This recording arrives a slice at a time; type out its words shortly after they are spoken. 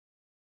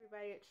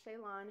everybody, it's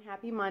Shay-lon.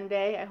 Happy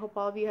Monday. I hope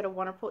all of you had a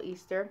wonderful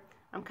Easter.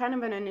 I'm kind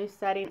of in a new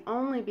setting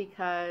only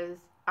because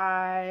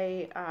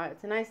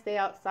it's a nice day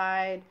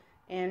outside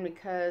and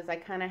because I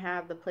kind of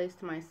have the place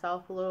to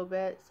myself a little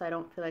bit, so I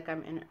don't feel like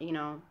I'm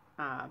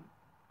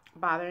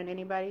bothering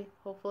anybody,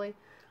 hopefully.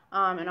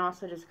 And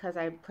also just because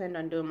I planned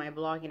on doing my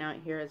blogging out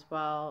here as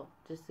well,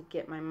 just to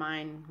get my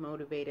mind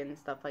motivated and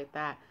stuff like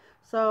that.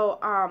 So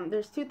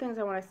there's two things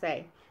I want to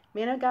say.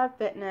 Man of God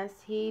Fitness,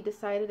 he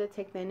decided to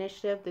take the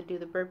initiative to do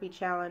the burpee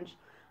challenge.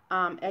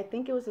 I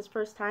think it was his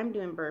first time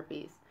doing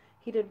burpees.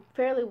 He did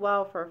fairly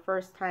well for a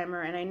first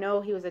timer, and I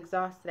know he was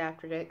exhausted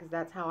after it because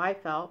that's how I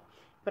felt.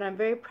 But I'm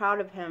very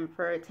proud of him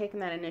for taking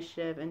that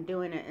initiative and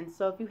doing it. And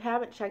so if you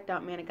haven't checked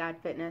out Man of God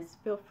Fitness,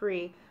 feel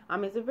free.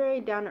 He's a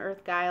very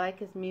down-to-earth guy. I like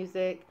his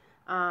music,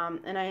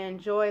 and I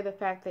enjoy the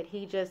fact that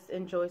he just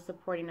enjoys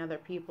supporting other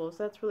people.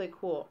 So that's really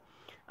cool.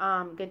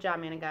 Good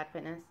job, Man of God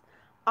Fitness.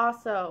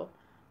 Also,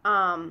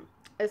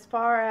 as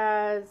far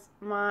as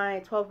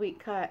my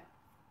 12-week cut,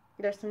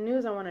 there's some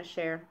news I want to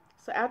share.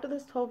 So after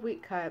this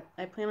 12-week cut,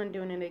 I plan on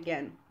doing it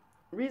again.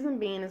 Reason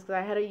being is because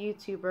I had a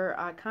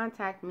YouTuber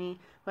contact me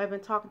who I've been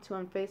talking to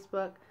on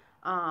Facebook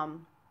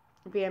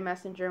via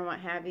Messenger and what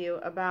have you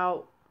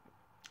about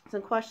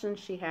some questions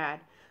she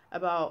had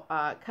about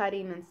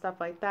cutting and stuff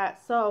like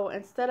that. So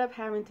instead of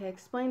having to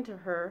explain to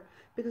her,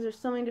 because there's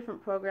so many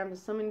different programs,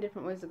 there's so many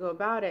different ways to go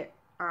about it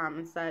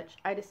and such,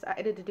 I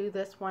decided to do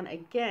this one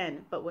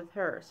again, but with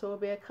her. So it'll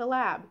be a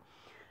collab.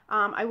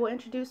 I will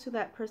introduce who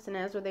that person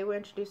is, or they will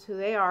introduce who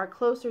they are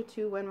closer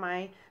to when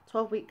my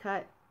 12-week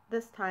cut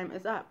this time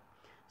is up.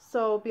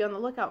 So be on the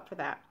lookout for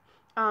that.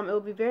 It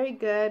will be very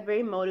good,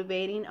 very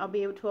motivating. I'll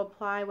be able to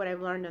apply what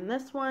I've learned in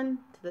this one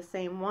to the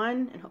same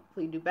one and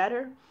hopefully do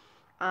better.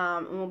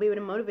 And we'll be able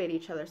to motivate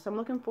each other. So I'm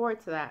looking forward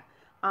to that.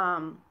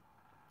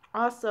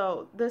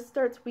 Also, this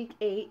starts week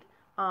 8.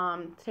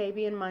 Today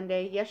being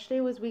Monday. Yesterday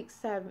was week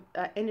 7,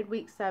 ended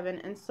week 7,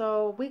 and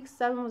so week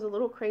 7 was a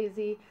little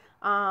crazy.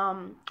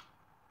 I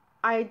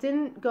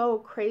didn't go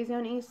crazy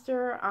on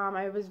Easter.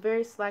 I was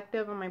very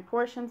selective on my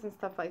portions and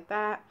stuff like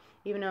that,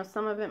 even though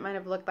some of it might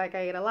have looked like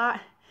I ate a lot,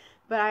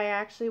 but I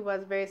actually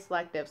was very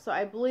selective. So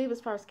I believe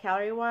as far as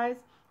calorie-wise,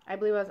 I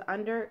believe I was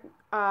under.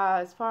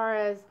 As far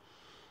as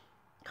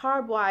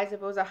carb-wise,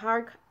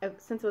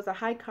 since it was a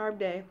high-carb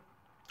day,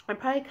 I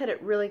probably cut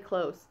it really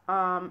close.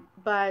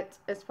 But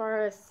as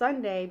far as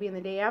Sunday, being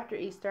the day after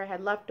Easter, I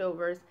had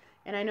leftovers,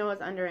 and I know I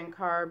was under in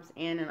carbs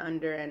and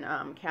under in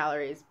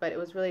calories, but it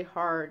was really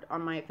hard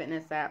on my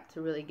fitness app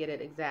to really get it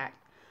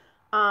exact.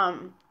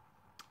 So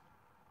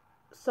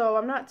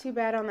I'm not too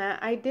bad on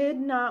that. I did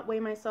not weigh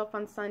myself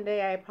on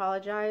Sunday. I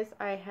apologize.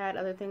 I had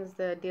other things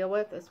to deal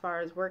with as far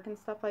as work and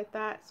stuff like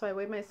that. So I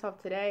weighed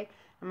myself today.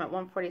 I'm at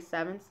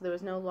 147, so there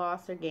was no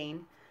loss or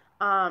gain.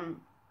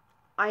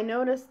 I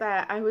noticed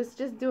that I was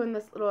just doing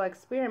this little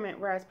experiment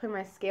where I was putting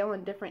my scale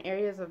in different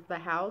areas of the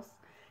house,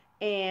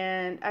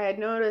 and I had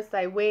noticed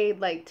I weighed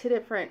like 10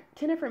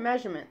 different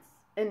measurements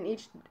in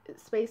each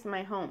space in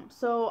my home.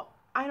 So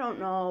I don't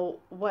know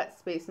what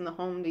space in the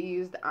home to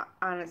use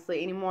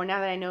honestly anymore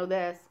now that I know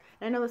this.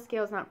 And I know the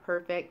scale is not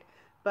perfect,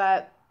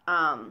 but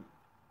I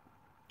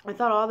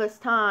thought all this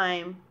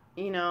time,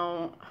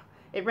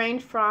 it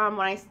ranged from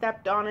when I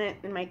stepped on it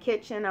in my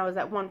kitchen, I was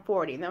at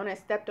 140. And then when I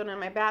stepped on it in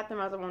my bathroom,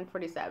 I was at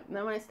 147. And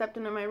then when I stepped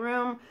into my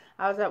room,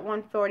 I was at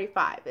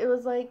 145. It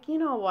was like, you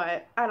know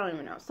what? I don't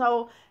even know.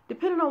 So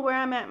depending on where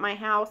I'm at in my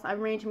house, I'm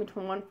ranging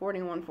between 140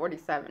 and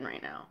 147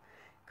 right now.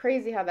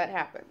 Crazy how that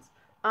happens.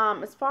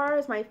 As far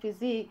as my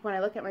physique, when I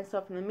look at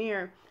myself in the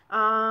mirror,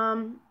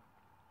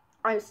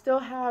 I still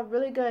have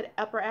really good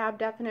upper ab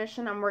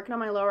definition. I'm working on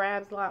my lower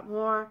abs a lot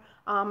more.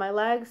 My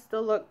legs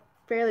still look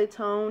fairly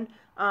toned.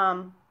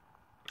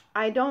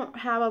 I don't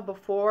have a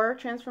before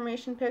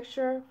transformation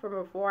picture from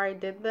before I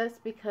did this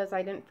because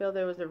I didn't feel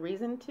there was a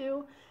reason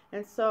to.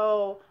 And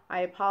so I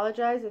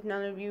apologize if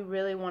none of you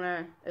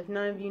if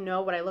none of you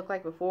know what I look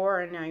like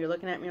before and now you're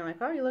looking at me and like,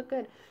 oh, you look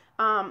good.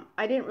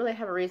 I didn't really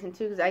have a reason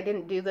to because I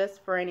didn't do this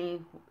for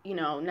any,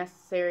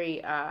 necessary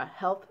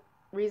health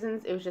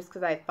reasons. It was just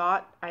because I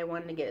thought I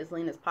wanted to get as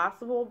lean as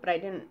possible, but I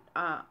didn't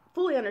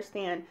fully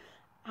understand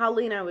how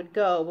lean I would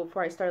go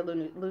before I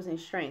started losing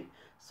strength.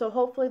 So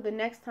hopefully the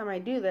next time I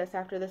do this,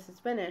 after this is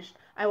finished,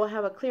 I will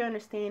have a clear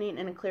understanding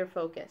and a clear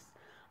focus.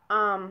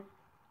 I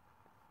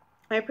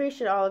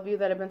appreciate all of you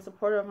that have been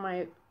supportive of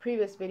my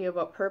previous video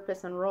about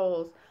purpose and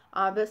roles.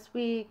 This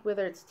week,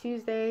 whether it's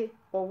Tuesday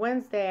or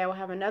Wednesday, I will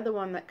have another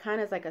one that kind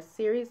of is like a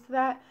series to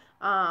that.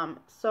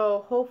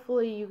 So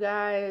hopefully you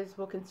guys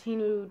will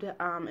continue to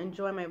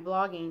enjoy my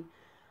vlogging.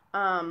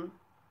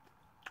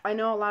 I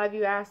know a lot of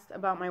you asked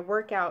about my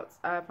workouts,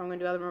 if I'm going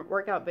to do other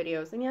workout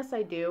videos, and yes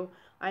I do.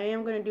 I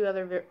am going to do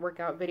other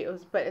workout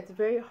videos, but it's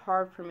very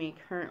hard for me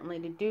currently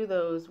to do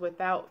those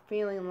without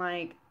feeling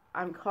like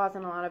I'm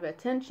causing a lot of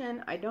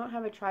attention. I don't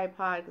have a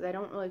tripod because I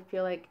don't really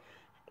feel like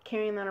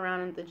carrying that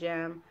around at the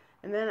gym,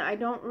 and then I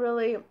have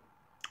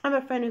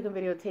a friend who can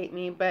videotape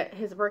me, but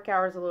his work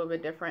hour is a little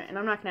bit different, and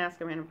I'm not going to ask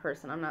a random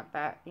person. I'm not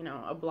that,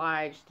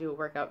 obliged to do a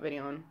workout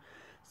video.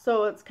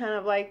 So it's kind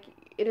of like,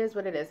 it is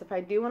what it is. If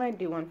I do one, I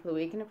do one for the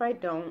week, and if I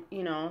don't,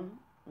 you know,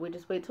 we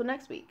just wait till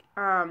next week.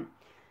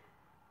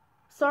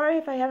 Sorry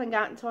if I haven't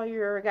gotten to all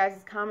your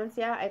guys' comments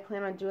yet. I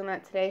plan on doing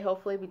that today,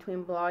 hopefully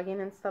between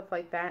blogging and stuff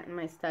like that and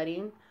my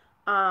studying.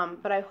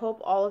 But I hope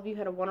all of you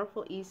had a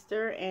wonderful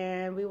Easter,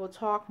 and we will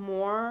talk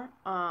more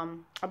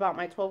about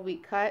my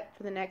 12-week cut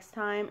for the next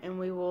time, and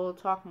we will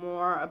talk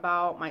more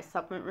about my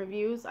supplement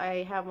reviews.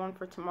 I have one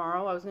for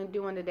tomorrow. I was going to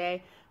do one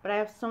today, but I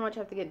have so much I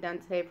have to get done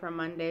today for a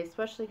Monday,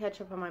 especially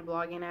catch up on my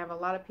blogging. I have a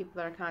lot of people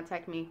that are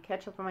contacting me,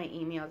 catch up on my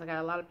emails. I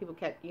got a lot of people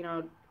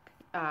trying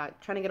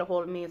to get a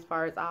hold of me as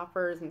far as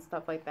offers and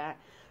stuff like that.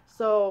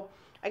 So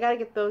I got to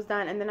get those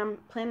done, and then I'm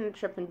planning a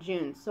trip in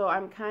June. So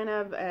I'm kind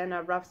of in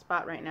a rough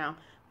spot right now.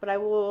 But I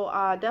will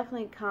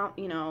definitely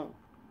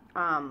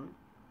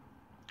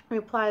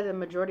reply to the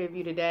majority of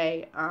you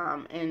today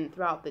and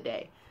throughout the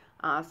day.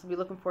 So be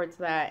looking forward to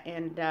that,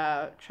 and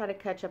try to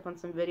catch up on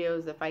some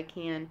videos if I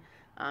can.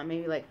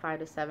 Maybe like 5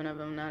 to 7 of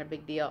them, not a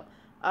big deal.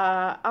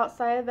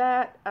 Outside of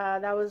that,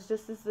 that was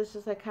just this is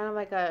just kind of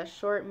like a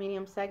short,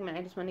 medium segment.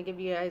 I just want to give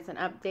you guys an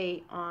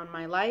update on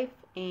my life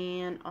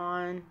and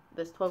on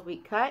this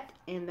 12-week cut,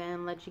 and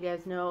then let you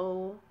guys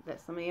know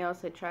that somebody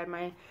else had tried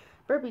my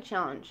burpee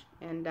challenge.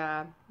 And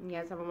you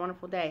guys have a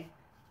wonderful day.